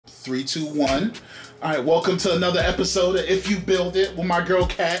3, 2, 1. All right, welcome to another episode of If You Build It with my girl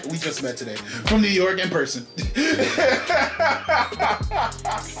Kat. We just met today from New York in person.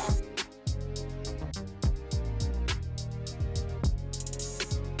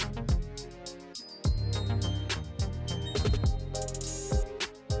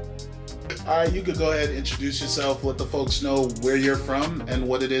 All right, you could go ahead and introduce yourself, let the folks know where you're from and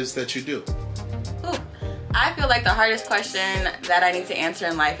what it is that you do. Ooh, I feel like the hardest question that I need to answer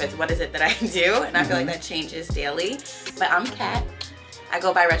in life is what is it that I do? And I feel like that changes daily. But I'm Kat. I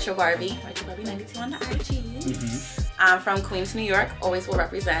go by Retro Barbie 92 on the IG. I'm from Queens, New York, always will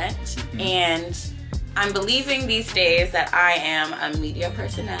represent. And I'm believing these days that I am a media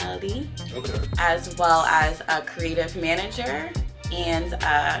personality, as well as a creative manager and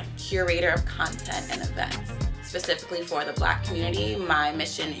a curator of content and events. Specifically for the Black community, my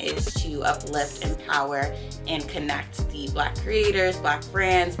mission is to uplift, empower, and connect the Black creators, Black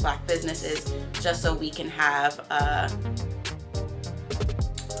brands, Black businesses, just so we can have a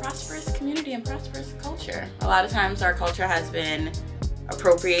prosperous community and prosperous culture. A lot of times our culture has been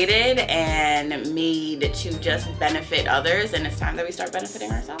appropriated and made to just benefit others, and it's time that we start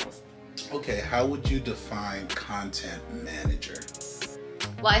benefiting ourselves. Okay, how would you define content manager?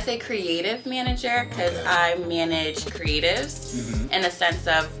 Well, I say creative manager because I manage creatives in the sense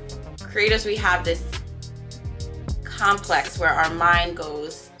of creatives. We have this complex where our mind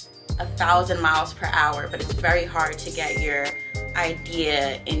goes 1,000 miles per hour, but it's very hard to get your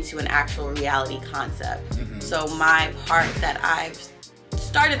idea into an actual reality concept. So my part that I've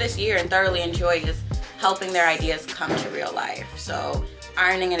started this year and thoroughly enjoy is helping their ideas come to real life. So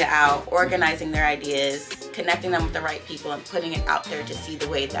ironing it out, organizing their ideas, connecting them with the right people, and putting it out there to see the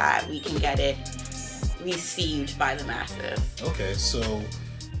way that we can get it received by the masses. Okay, so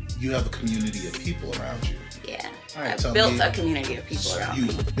you have a community of people around you. Yeah. All right, I built a community of people around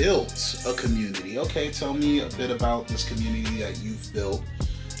me. You built a community. Okay, tell me a bit about this community that you've built.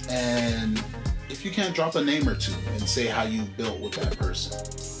 And if you can't, drop a name or two and say how you built with that person.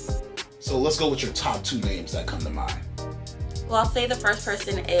 So let's go with your top 2 names that come to mind. Well, I'll say the first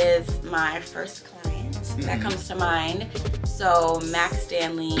person is my first client that comes to mind. So Max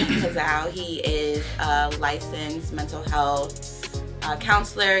Stanley Kazau, he is a licensed mental health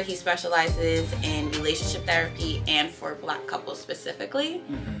counselor. He specializes in relationship therapy and for Black couples specifically.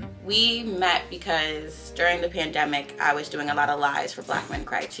 We met because during the pandemic, I was doing a lot of lives for Black Men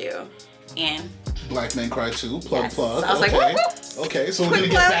Cry Too. And Black Men Cry Too, plug. So I was like, okay, so we're going to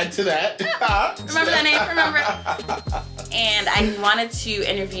get back to that. Remember that name, remember it. And I wanted to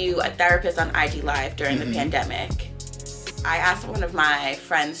interview a therapist on IG Live during the pandemic. I asked one of my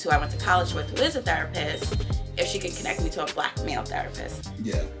friends who I went to college with, who is a therapist, if she could connect me to a Black male therapist.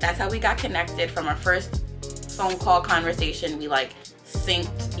 Yeah. That's how we got connected. From our first phone call conversation, we like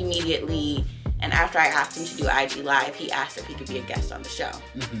synced immediately. And after I asked him to do IG Live, he asked if he could be a guest on the show.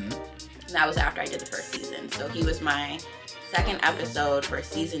 And that was after I did the first season. So he was my second episode for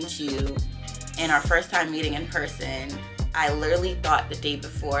season 2. And our first time meeting in person, I literally thought the day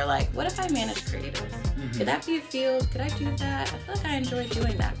before, like, what if I manage creatives? Could that be a field? Could I do that? I feel like I enjoy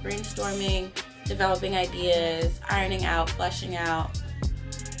doing that. Brainstorming, developing ideas, ironing out, fleshing out,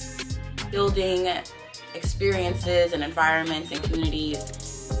 building experiences and environments and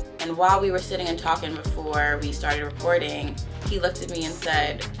communities. And while we were sitting and talking before we started recording, he looked at me and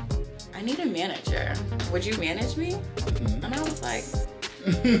said, I need a manager. Would you manage me? And I was like,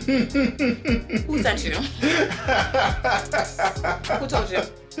 who sent you? Who told you?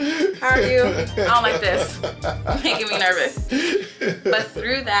 How are you? I don't like this. Making me nervous. But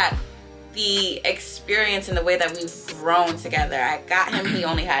through that, the experience and the way that we've grown together, I got him. He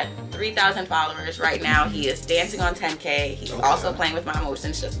only had 3,000 followers. Right now, he is dancing on 10K. He's also playing with my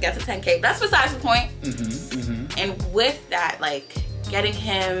emotions just to get to 10K. But that's besides the point. And with that, like, getting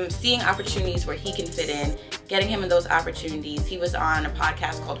him, seeing opportunities where he can fit in, getting him in those opportunities. He was on a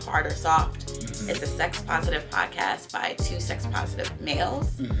podcast called Hard or Soft. It's a sex positive podcast by 2 sex positive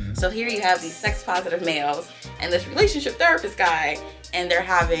males. So here you have these sex positive males and this relationship therapist guy, and they're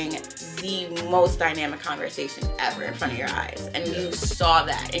having the most dynamic conversation ever in front of your eyes. And you saw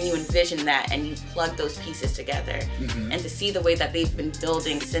that and you envisioned that and you plugged those pieces together. And to see the way that they've been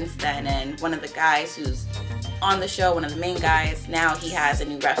building since then, and one of the guys who's on the show, one of the main guys, now he has a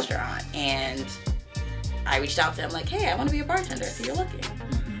new restaurant, and I reached out to him like, hey, I want to be a bartender, so you're looking.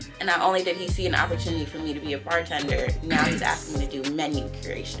 And not only did he see an opportunity for me to be a bartender, now he's asking me to do menu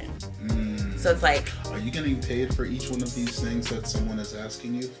curation. So it's like, are you getting paid for each one of these things that someone is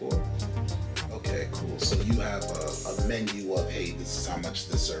asking you for? Okay, cool. So you have a menu of, hey, this is how much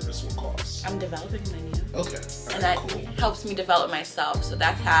this service will cost. I'm developing a menu. Okay. And that helps me develop myself. So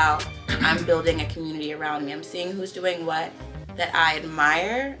that's how I'm building a community around me. I'm seeing who's doing what that I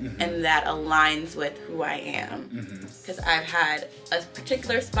admire and that aligns with who I am. Because I've had a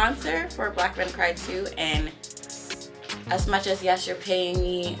particular sponsor for Black Men Cry 2, and as much as, yes, you're paying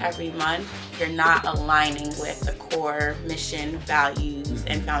me every month, you're not aligning with the core mission, values,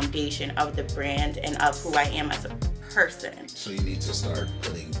 and foundation of the brand and of who I am as a person. So you need to start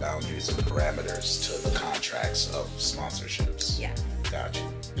putting boundaries and parameters to the contracts of sponsorships. Yeah. Gotcha.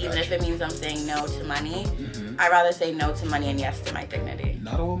 Even if it means I'm saying no to money, I'd rather say no to money and yes to my dignity.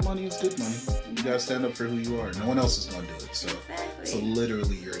 Not all money is good money. You gotta stand up for who you are. No one else is gonna do it. So, so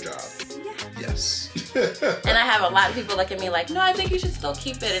literally your job. Yeah. Yes. And I have a lot of people look at me like, no, I think you should still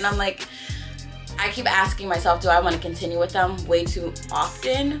keep it. And I'm like, I keep asking myself, do I want to continue with them way too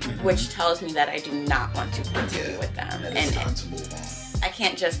often? Which tells me that I do not want to continue with them. And it's time to move on. I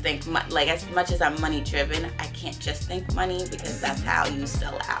can't just think, like, as much as I'm money driven, I can't just think money, because that's how you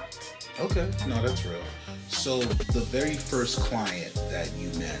sell out. Okay, no, that's real. So the very first client that you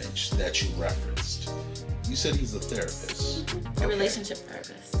managed, that you referenced, you said he's a therapist. A relationship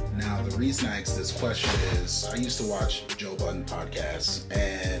therapist. Now, the reason I asked this question is I used to watch Joe Budden podcasts,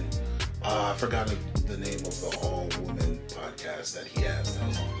 and I forgot the name of the all-woman podcast that he has.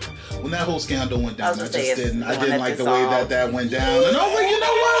 When that whole scandal went down, I didn't like the way that went down. And I was like, you know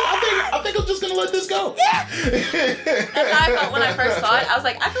what? I think I'm just going to let this go. Yeah. That's how I felt when I first saw it. I was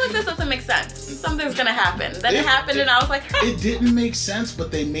like, I feel like this doesn't make sense. Something's going to happen. Then it happened, and I was like, huh. It didn't make sense,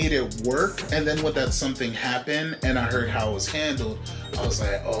 but they made it work. And then when that something happened, and I heard how it was handled, I was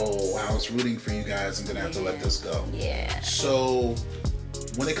like, oh, I was rooting for you guys. I'm going to have to let this go. Yeah. So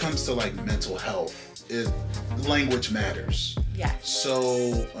when it comes to like mental health, language matters. Yeah.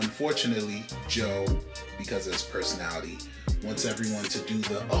 So unfortunately, Joe, because of his personality, wants everyone to do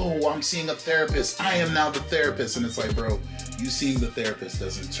the, oh, I'm seeing a therapist, I am now the therapist. And it's like, bro, you seeing the therapist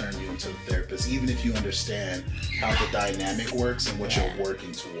doesn't turn you into the therapist, even if you understand how the dynamic works and what you're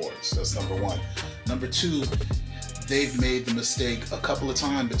working towards. That's number one. Number two, they've made the mistake a couple of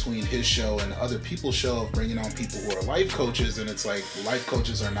times between his show and other people's show of bringing on people who are life coaches, and it's like life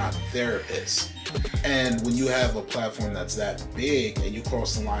coaches are not therapists. And when you have a platform that's that big and you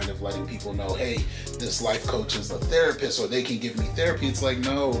cross the line of letting people know, hey, this life coach is a therapist or they can give me therapy, it's like,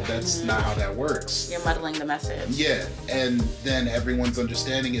 no, that's not how that works. You're muddling the message. Yeah, and then everyone's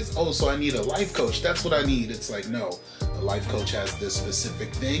understanding is, oh, so I need a life coach, that's what I need. It's like, no, a life coach has this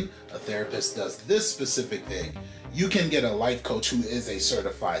specific thing, a therapist does this specific thing. You can get a life coach who is a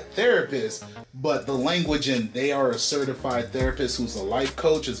certified therapist, but the language in they are a certified therapist who's a life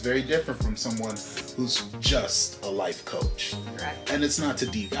coach is very different from someone who's just a life coach. Right. And it's not to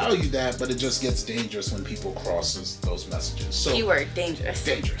devalue that, but it just gets dangerous when people cross those messages. So, keyword, dangerous.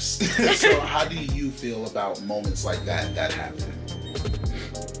 Dangerous. So how do you feel about moments like that happen?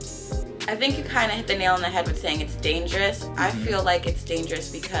 I think you kind of hit the nail on the head with saying it's dangerous. I feel like it's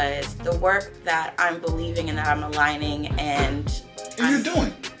dangerous because the work that I'm believing and that I'm aligning and you're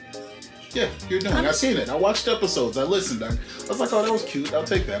doing. Yeah, you're doing. I've seen it. I watched episodes. I listened. I was like, oh, that was cute. I'll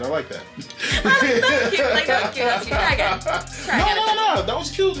take that. I like that. That was cute. Like, that was cute. That was cute. Try again. No. That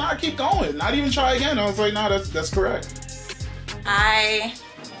was cute. Nah, keep going. Not even try again. I was like, nah, that's correct. I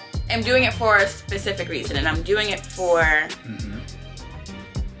am doing it for a specific reason, and I'm doing it for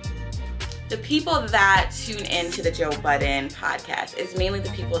the people that tune into the Joe Budden podcast is mainly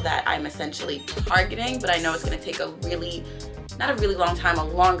the people that I'm essentially targeting, but I know it's going to take not a really long time, a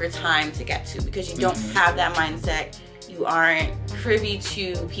longer time to get to, because you don't have that mindset. You aren't privy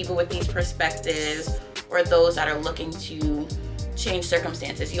to people with these perspectives or those that are looking to change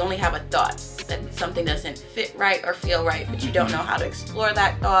circumstances. You only have a thought that something doesn't fit right or feel right, but you don't know how to explore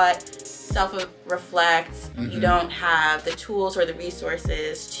that thought, self-reflect. You don't have the tools or the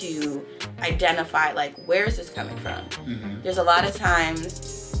resources to identify, like, where is this coming from? There's a lot of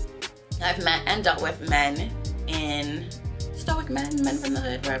times I've met and dealt with men stoic men from the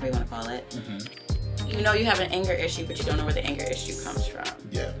hood, whatever you want to call it. You know you have an anger issue, but you don't know where the anger issue comes from.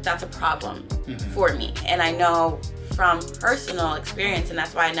 Yeah. That's a problem for me. And I know from personal experience, and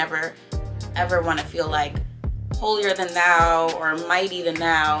that's why I never ever want to feel like holier than thou or mighty than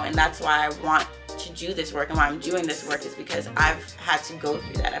thou, and that's why I want to do this work, and why I'm doing this work is because I've had to go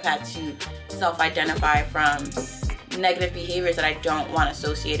through that. I've had to self-identify from negative behaviors that I don't want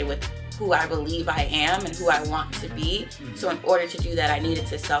associated with who I believe I am and who I want to be. So in order to do that, I needed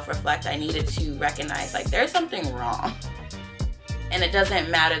to self-reflect. I needed to recognize, like, there's something wrong. And it doesn't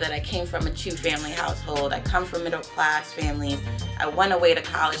matter that I came from a 2-family household. I come from middle class families. I went away to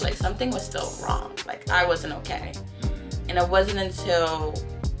college. Like, something was still wrong. Like, I wasn't okay. And it wasn't until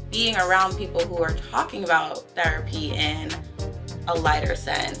being around people who are talking about therapy in a lighter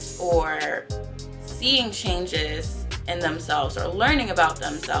sense, or seeing changes in themselves or learning about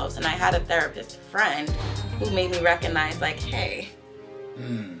themselves. And I had a therapist friend who made me recognize, like, hey,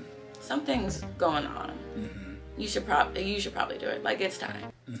 something's going on. You should probably do it. Like, it's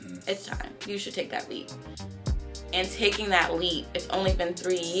time. It's time. You should take that leap. And taking that leap, it's only been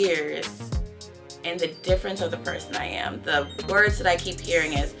 3 years, and the difference of the person I am, the words that I keep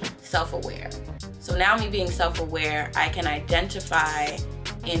hearing is self-aware. So now, me being self-aware, I can identify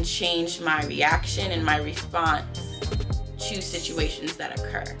and change my reaction and my response to situations that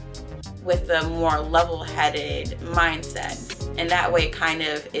occur with a more level-headed mindset. And that way, it kind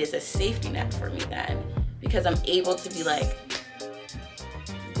of is a safety net for me then, because I'm able to be like,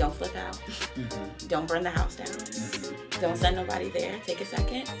 don't flip out. Don't burn the house down. Don't send nobody there. Take a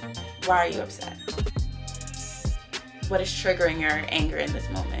second. Why are you upset? What is triggering your anger in this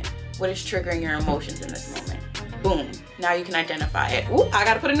moment? What is triggering your emotions in this moment? Boom. Now you can identify it. Ooh, I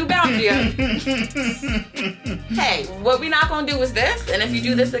gotta put a new boundary up. Hey, what we not gonna do is this, and if you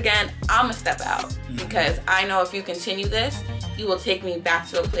do this again, I'm gonna step out. Because I know if you continue this, you will take me back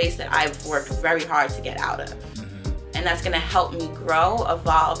to a place that I've worked very hard to get out of. And that's gonna help me grow,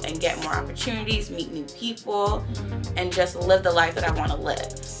 evolve, and get more opportunities, meet new people, and just live the life that I wanna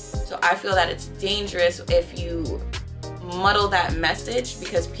live. So I feel that it's dangerous if you muddle that message,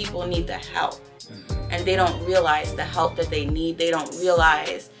 because people need the help. And they don't realize the help that they need. They don't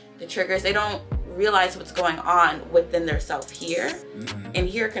realize the triggers. They don't realize what's going on within their self here. And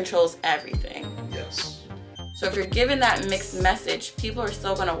here controls everything. Yes. So if you're given that mixed message, people are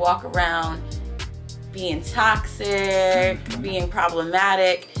still gonna walk around being toxic, being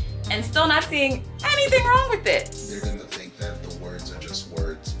problematic, and still not seeing anything wrong with it. They're gonna think that the words are just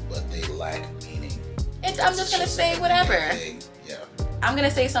words, but they lack meaning. I'm just gonna say whatever. Yeah. I'm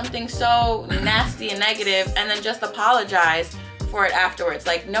gonna say something so nasty and negative, and then just apologize for it afterwards.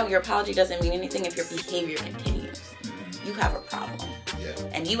 Like, no, your apology doesn't mean anything if your behavior continues. You have a problem. Yeah.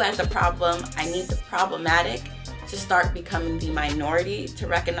 And you as a problem, I need the problematic to start becoming the minority, to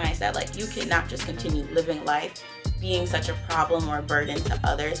recognize that, like, you cannot just continue living life being such a problem or a burden to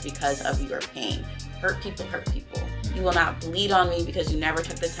others because of your pain. Hurt people hurt people. You will not bleed on me because you never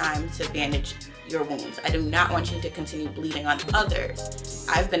took the time to bandage your wounds. I do not want you to continue bleeding on others.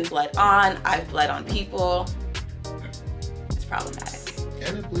 I've been bled on. I've bled on people. It's problematic.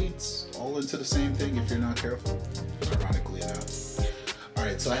 And it bleeds all into the same thing if you're not careful, ironically enough. All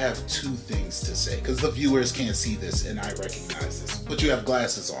right, so I have 2 things to say, because the viewers can't see this, and I recognize this, but you have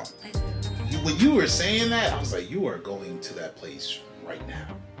glasses on. I do. When you were saying that, I was like, you are going to that place right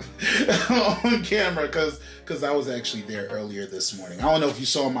now on camera, because I was actually there earlier this morning. I don't know if you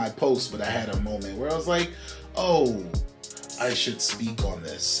saw my post, but I had a moment where I was like, oh, I should speak on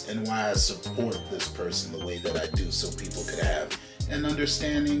this and why I support this person the way that I do, so people could have an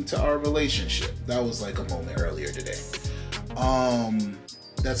understanding to our relationship. That was like a moment earlier today.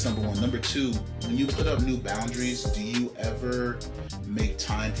 That's number 1. Number 2, when you put up new boundaries, do you ever make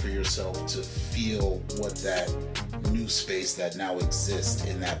time for yourself to feel what that new space that now exists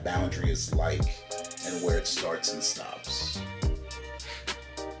in that boundary is like, and where it starts and stops?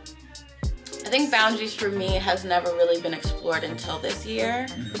 I think boundaries for me has never really been explored until this year.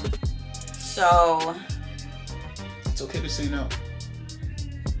 So it's okay to say no.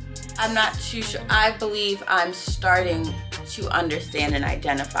 I'm not too sure. I believe I'm starting to understand and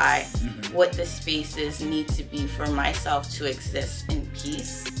identify what the spaces need to be for myself to exist in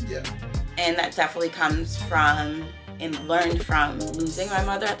peace. Yeah. And that definitely comes from and learned from losing my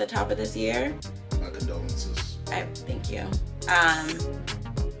mother at the top of this year. My condolences. Thank you.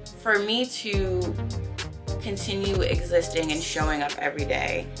 For me to continue existing and showing up every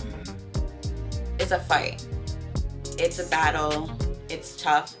day, it's a fight. It's a battle. It's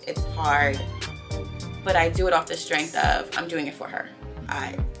tough. It's hard. But I do it off the strength of, I'm doing it for her.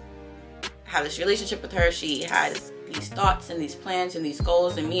 I have this relationship with her. She has these thoughts and these plans and these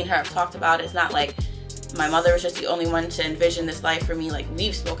goals, and me and her have talked about it. It's not like my mother was just the only one to envision this life for me. Like,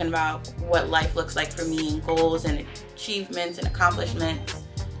 we've spoken about what life looks like for me, and goals and achievements and accomplishments.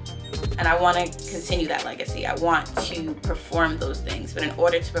 And I want to continue that legacy. I want to perform those things. But in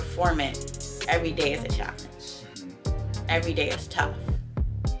order to perform it, every day is a challenge. Every day is tough.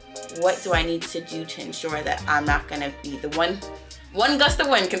 What do I need to do to ensure that I'm not going to be the one gust of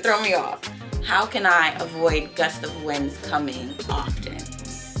wind can throw me off? How can I avoid gust of winds coming often?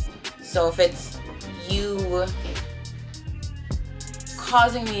 So if it's you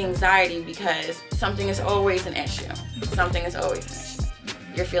causing me anxiety because something is always an issue. Something is always an issue.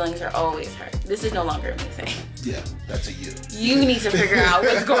 Your feelings are always hurt. This is no longer a me thing. Yeah, that's a you. You need to figure out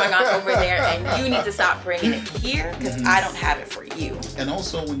what's going on over there, and you need to stop bringing it here because I don't have it for you. And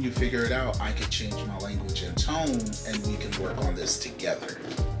also, when you figure it out, I can change my language and tone, and we can work on this together.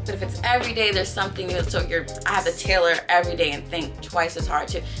 But if it's every day, there's something new, so I have to tailor every day and think twice as hard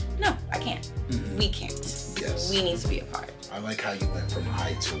to. No, I can't. We can't. Yes. We need to be apart. I like how you went from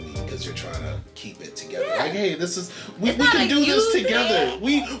I to we because you're trying to keep it together. Yeah. Like, hey, this is we can do this together.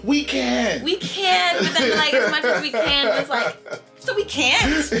 We can. We can, but then like as much as we can, it's like so we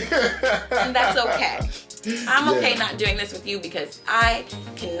can't, and that's okay. I'm okay not doing this with you because I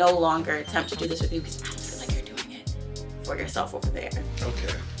can no longer attempt to do this with you because I don't feel like you're doing it for yourself over there.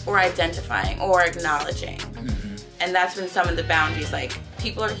 Okay. Or identifying or acknowledging. And that's when some of the boundaries, like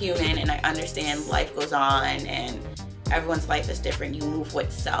people are human and I understand life goes on and everyone's life is different. You move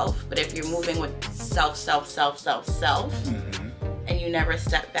with self, but if you're moving with self, and you never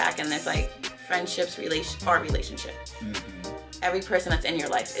step back, and there's like friendships, relationships. Every person that's in your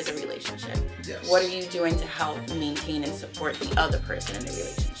life is a relationship. Yes. What are you doing to help maintain and support the other person in the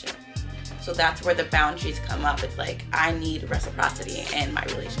relationship? So that's where the boundaries come up. It's like, I need reciprocity in my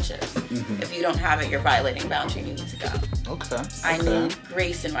relationship. If you don't have it, you're violating a boundary and you need to go. Okay. I need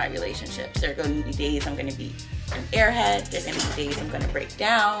grace in my relationships. There are going to be days I'm going to be an airhead. There's going to be days I'm going to break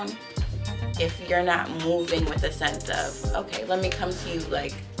down. If you're not moving with a sense of, okay, let me come to you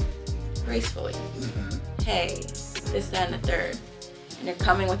like gracefully. Hey, this, that, and the third. And you're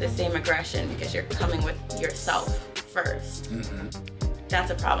coming with the same aggression because you're coming with yourself first. That's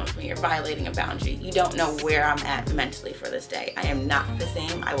a problem for me. You're violating a boundary. You don't know where I'm at mentally for this day. I am not the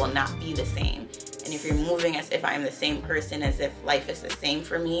same. I will not be the same. And if you're moving as if I am the same person, as if life is the same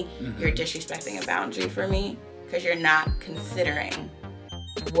for me, you're disrespecting a boundary for me because you're not considering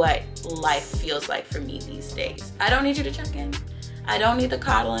what life feels like for me these days. I don't need you to check in. I don't need the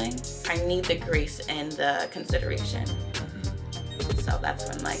coddling. I need the grace and the consideration. So that's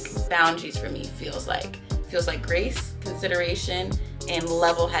when like boundaries for me feels like grace, consideration, and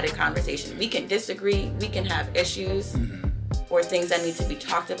level-headed conversation. We can disagree, we can have issues or things that need to be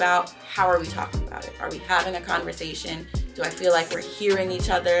talked about. How are we talking about it? Are we having a conversation? Do I feel like we're hearing each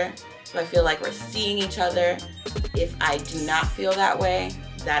other? Do I feel like we're seeing each other? If I do not feel that way,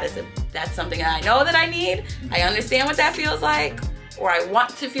 that's something that I know that I need. I understand what that feels like, or I want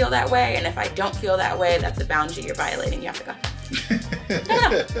to feel that way, and if I don't feel that way, that's a boundary you're violating. You have to go.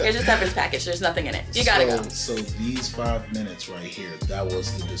 No. Here's your severance package. There's nothing in it. You gotta go. So these 5 minutes right here, that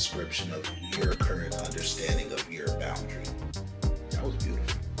was the description of your current understanding of your boundary. That was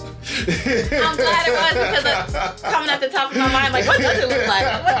beautiful. I'm glad it was because it's coming at the top of my mind. Like, what does it look like?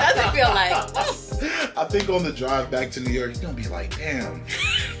 What does it feel like? I think on the drive back to New York, you're gonna be like, damn,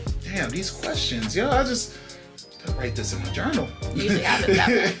 these questions. Yo, I just write this in my journal. Usually happens that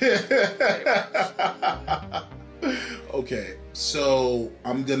way. Okay, so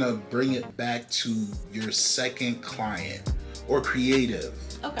I'm gonna bring it back to your second client or creative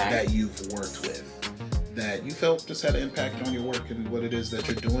that you've worked with that you felt just had an impact on your work and what it is that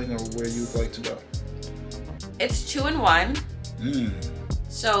you're doing or where you'd like to go. It's 2 in 1.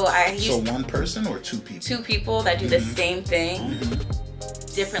 So one person or 2 people? 2 people that do the same thing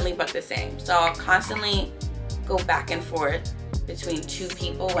differently but the same. So I'll constantly go back and forth between 2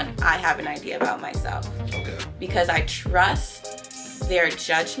 people when I have an idea about myself. Okay. Because I trust their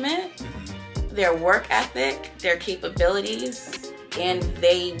judgment, their work ethic, their capabilities, and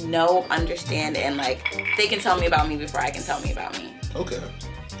they know, understand, and like they can tell me about me before I can tell me about me. Okay.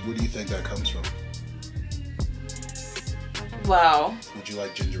 Where do you think that comes from? Well, would you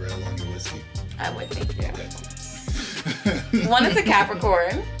like ginger ale on your whiskey? I would, thank you. Okay, cool. One is a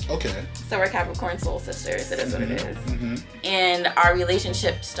Capricorn. Okay. So we're Capricorn soul sisters. It is what it is. And our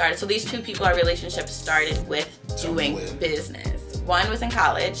relationship started. So these 2 people, our relationship started with doing business. One was in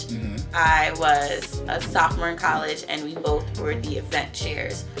college. I was a sophomore in college, and we both were the event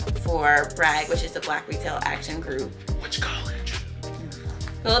chairs for BRAG, which is the Black Retail Action Group. Which college?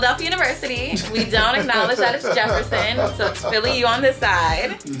 Philadelphia University. We don't acknowledge that it's Jefferson, so it's Philly you on this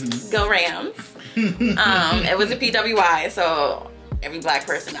side. Go Rams. It was a PWI, so every black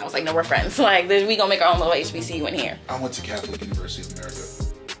person, I was like, no, we're friends. Like, we gonna make our own little HBCU in here. I went to Catholic University of America.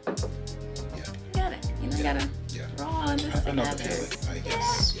 Yeah. You got it. You know, you gotta. Yeah. We're all in this I know the together. feeling, I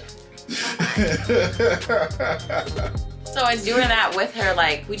guess. Yeah. So in doing that with her,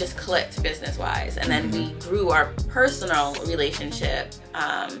 like, we just clicked business-wise, and then we grew our personal relationship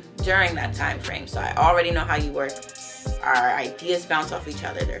during that time frame. So I already know how you work. Our ideas bounce off each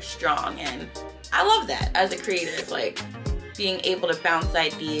other. They're strong, and I love that as a creative. Like, being able to bounce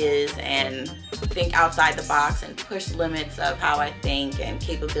ideas and think outside the box and push limits of how I think and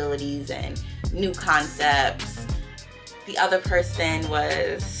capabilities and new concepts. The other person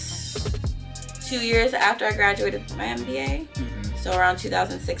was 2 years after I graduated my MBA, so around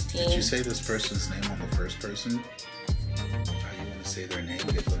 2016. Did you say this person's name on the first person? How you want to say their name,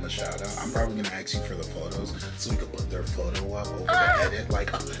 give them a shout out? I'm probably going to ask you for the photos so we can put their photo up over the edit.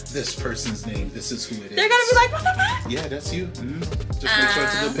 Like, this person's name, this is who it is. They're going to be like, what the fuck? Yeah, that's you. Just make sure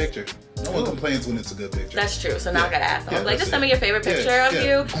it's a good picture. No one complains when it's a good picture. That's true. So now I got to ask them. Like, just send me your favorite picture of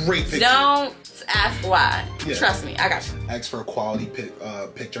you. Great picture. Don't ask why. Trust me, I got you. Ask for a quality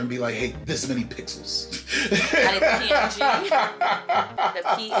picture and be like, hey, this many pixels. I need the PNG. The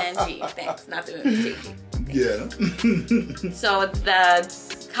PNG. Thanks. Not the JP. Yeah. So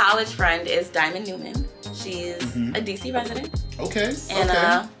the college friend is Diamond Newman. She's a DC resident. Okay. And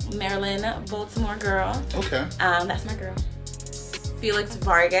a Maryland, Baltimore girl. Okay. That's my girl. Felix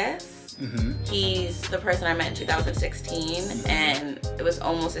Vargas. He's the person I met in 2016, and it was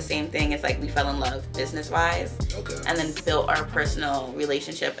almost the same thing. It's like we fell in love business-wise, and then built our personal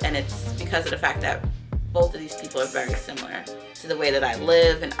relationship. And it's because of the fact that both of these people are very similar to the way that I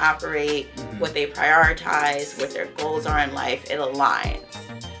live and operate, what they prioritize, what their goals are in life. It aligns.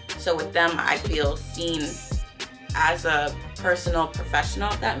 So with them, I feel seen as a personal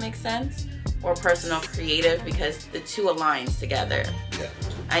professional, if that makes sense, or personal creative, because the two aligns together. Yeah.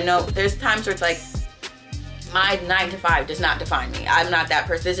 I know there's times where it's like, my 9 to 5 does not define me. I'm not that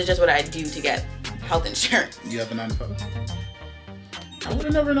person. This is just what I do to get health insurance. You have a 9 to 5? I would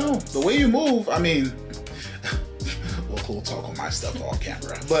have never known. The way you move, I mean, we'll talk on my stuff off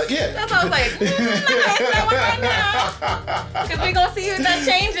camera. But yeah. That's what I was like, I'm not answering one right now. Because we're going to see if that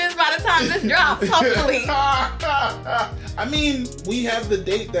changes by the time this drops, hopefully. I mean, we have the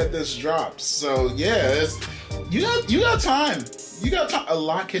date that this drops. So yeah, you got time. You got time. A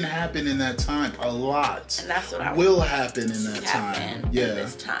lot can happen in that time. A lot. And that's what I will happen in that time. Yeah. In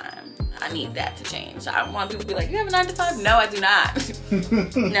this time. I need that to change. I don't want people to be like, you have a 9 to 5? No, I do not.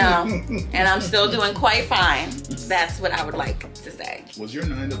 No. And I'm still doing quite fine. That's what I would like to say. Was your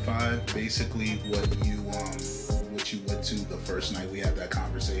 9 to 5 basically what you went to the first night we had that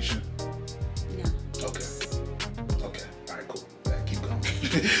conversation? No. Okay. All right, cool. Keep going.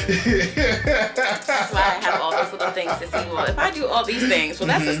 That's why I have all those little things to see. Well, if I do all these things, will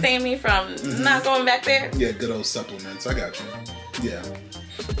that sustain me from not going back there? Yeah, good old supplements. I got you. Yeah.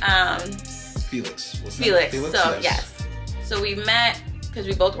 Felix. Felix. So yes. So we met because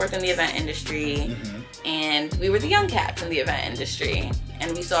we both worked in the event industry, and we were the young cats in the event industry,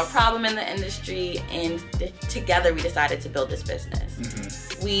 and we saw a problem in the industry, and together we decided to build this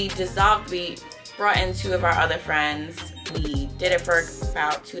business. We brought in 2 of our other friends. We did it for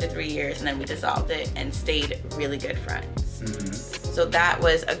about 2 to 3 years, and then we dissolved it and stayed really good friends. So that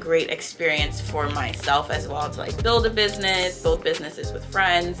was a great experience for myself as well, to like build a business, build businesses with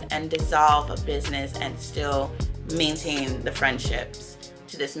friends, and dissolve a business and still maintain the friendships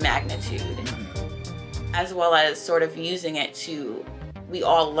to this magnitude. As well as sort of using it to, we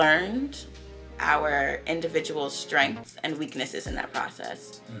all learned our individual strengths and weaknesses in that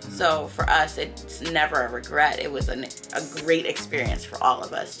process. So for us, it's never a regret. It was a great experience for all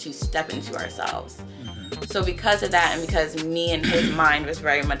of us to step into ourselves. So because of that, and because me and his mind was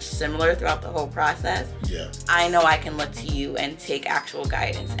very much similar throughout the whole process, I know I can look to you and take actual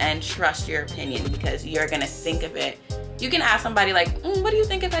guidance and trust your opinion, because you're gonna think of it. You can ask somebody like, what do you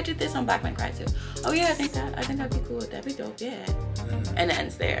think if I did this on Black Men Cry Too? Oh yeah, I think that'd be cool. That'd be dope, yeah. And it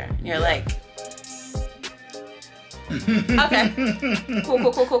ends there. And you're like, okay,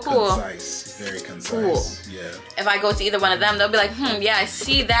 cool. Concise, very concise. Cool. Yeah. If I go to either one of them, they'll be like, yeah, I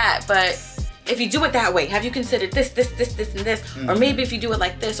see that, but if you do it that way, have you considered this, and this? Or maybe if you do it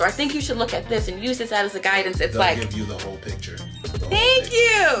like this, or I think you should look at this and use this as a guidance. It's They'll like, give you the whole picture. Thank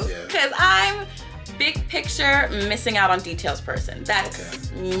you, because I'm big picture, missing out on details person.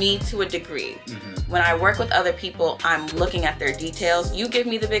 That's me to a degree. When I work with other people, I'm looking at their details. You give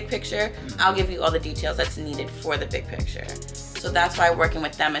me the big picture, I'll give you all the details that's needed for the big picture. So that's why working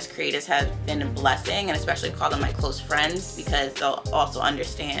with them as creators has been a blessing, and especially call them my close friends, because they'll also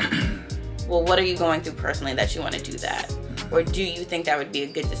understand, well, what are you going through personally that you want to do that? Or do you think that would be a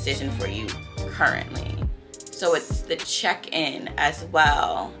good decision for you currently? So it's the check-in as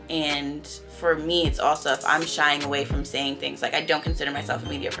well. And for me, it's also if I'm shying away from saying things like, I don't consider myself a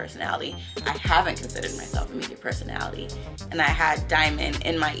media personality. I haven't considered myself a media personality. And I had Diamond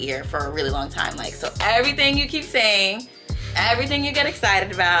in my ear for a really long time. Like, so everything you keep saying, everything you get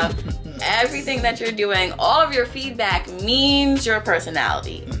excited about, everything that you're doing, all of your feedback means your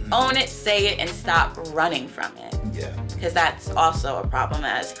personality. Own it, say it, and stop running from it. Yeah. Because that's also a problem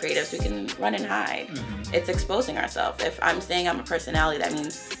as creatives. We can run and hide. It's exposing ourselves. If I'm saying I'm a personality, that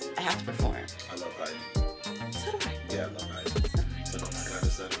means I have to perform. I love hiding. So do I. Yeah, I love hiding. It's like, oh my God,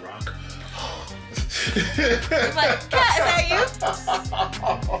 is that a rock? I'm like, Kat, is that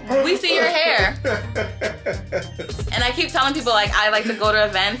you? We see your hair. And I keep telling people, like, I like to go to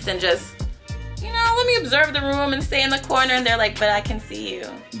events and just, let me observe the room and stay in the corner. And they're like, but I can see you.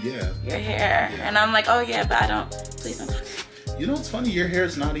 Yeah. Your hair. Yeah. And I'm like, oh yeah, but please don't talk. It's funny, your hair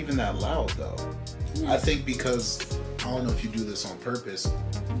is not even that loud though. I think because, I don't know if you do this on purpose,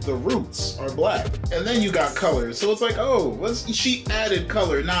 the roots are black. And then you got color. So it's like, she added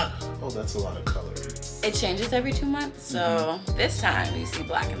color, not, that's a lot of color. It changes every 2 months. So this time you see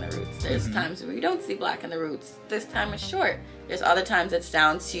black in the roots. There's times where you don't see black in the roots. This time it's short. There's other times it's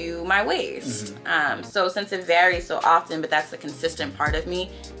down to my waist. So since it varies so often, but that's the consistent part of me,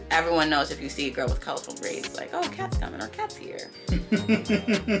 everyone knows if you see a girl with colorful braids, like, oh, Kat's coming or Kat's here.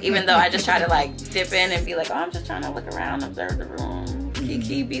 Even though I just try to like dip in and be like, I'm just trying to look around, observe the room,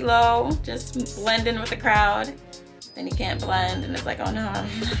 kiki below, just blend in with the crowd. Then you can't blend, and it's like, oh no, I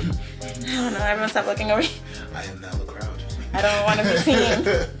don't know, everyone stop looking over. I am now the crowd. I don't want to be seen.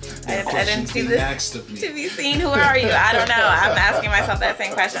 I didn't see this to be seen. Who are you? I don't know. I'm asking myself that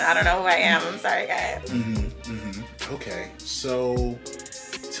same question. I don't know who I am. I'm sorry, guys. Okay, so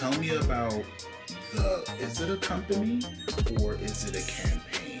tell me about is it a company or is it a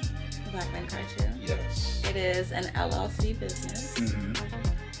campaign? Black Men Cry Too. Yes. It is an LLC business.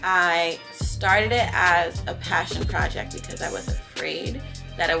 I started it as a passion project because I was afraid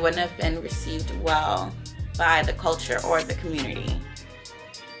that I wouldn't have been received well by the culture or the community.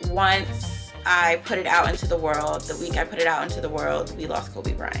 Once I put it out into the world, the week I put it out into the world, we lost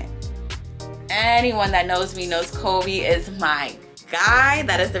Kobe Bryant. Anyone that knows me knows Kobe is my guy.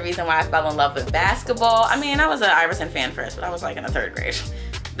 That is the reason why I fell in love with basketball. I mean, I was an Iverson fan first, but I was like in the 3rd grade.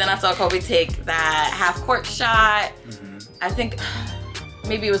 Then I saw Kobe take that half-court shot. I think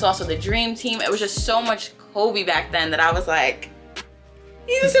maybe it was also the Dream Team. It was just so much Kobe back then that I was like,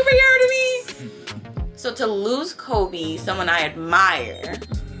 he's a superhero to me. So to lose Kobe, someone I admire,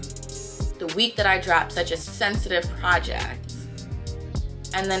 the week that I dropped such a sensitive project,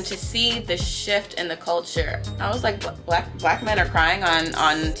 and then to see the shift in the culture, I was like, black men are crying on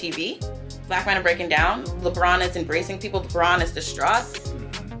TV? Black men are breaking down? LeBron is embracing people? LeBron is distraught?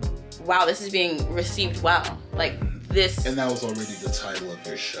 Wow, this is being received well. Like this. And that was already the title of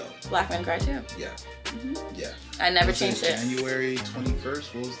your show. Black Men Cry Too. Yeah. Yeah. I never changed it. January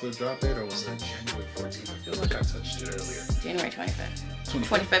 21st, what was the drop date? Or was it January 14th? I feel like I touched it earlier. January 25th.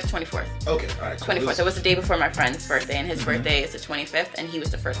 25th, 24th. Okay, all right. Cool. 24th. It was the day before my friend's birthday, and his birthday is the 25th, and he was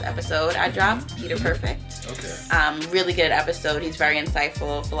the first episode I dropped, Peter Perfect. Okay. Really good episode. He's very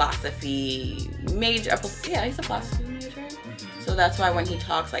insightful, philosophy major. Yeah, he's a philosophy major. So that's why when he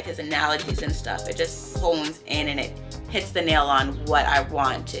talks, like his analogies and stuff, it just hones in and it hits the nail on what I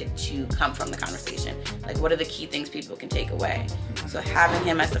wanted to come from the conversation. Like, what are the key things people can take away? So having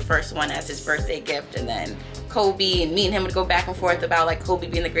him as the first one as his birthday gift, and then Kobe, and me and him would go back and forth about like Kobe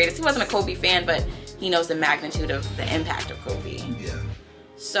being the greatest. He wasn't a Kobe fan, but he knows the magnitude of the impact of Kobe. Yeah.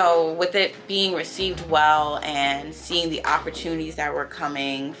 So with it being received well and seeing the opportunities that were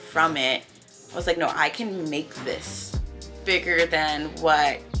coming from it, I was like, no, I can make this bigger than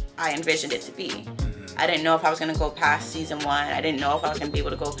what I envisioned it to be. I didn't know if I was going to go past season 1. I didn't know if I was going to be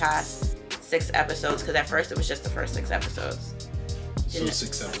able to go past 6 episodes, because at first it was just the first 6 episodes. So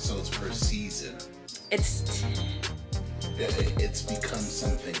 6 episodes per season. It's become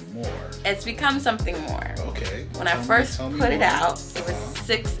something more. It's become something more. Okay. When I first put it out, it was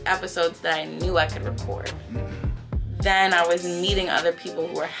 6 episodes that I knew I could record. Then I was meeting other people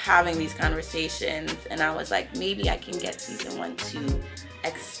who were having these conversations, and I was like, maybe I can get season 1 to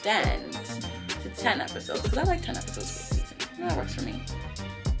extend to 10 episodes, because I like 10 episodes for a season. That works for me.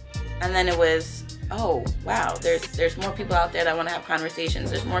 And then it was, oh wow, there's more people out there that want to have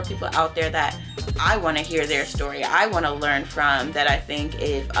conversations. There's more people out there that I want to hear their story, I want to learn from, that I think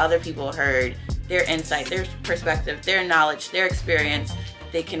if other people heard their insight, their perspective, their knowledge, their experience,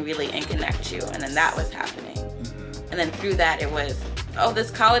 they can relate and connect you. And then that was happening. And then through that it was, oh, this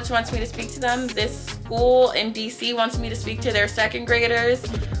college wants me to speak to them. This school in DC wants me to speak to their 2nd graders.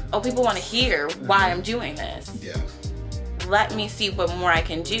 Oh, people want to hear why I'm doing this. Yeah. Let me see what more I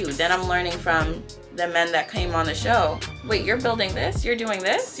can do. Then I'm learning from the men that came on the show. Wait, you're building this, you're doing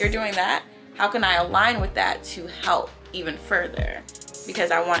this, you're doing that. How can I align with that to help even further? Because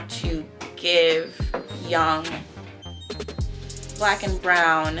I want to give young Black and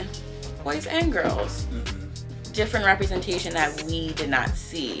brown boys and girls different representation that we did not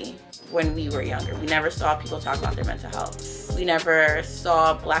see when we were younger. We never saw people talk about their mental health. We never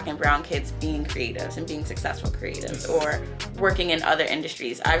saw Black and brown kids being creatives and being successful creatives or working in other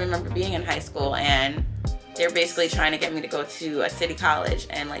industries. I remember being in high school and they're basically trying to get me to go to a city college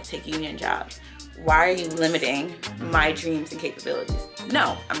and like take union jobs. Why are you limiting my dreams and capabilities?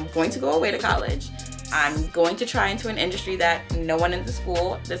 No, I'm going to go away to college. I'm going to try into an industry that no one in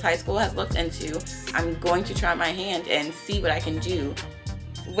this high school has looked into. I'm going to try my hand and see what I can do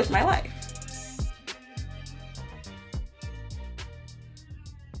with my life.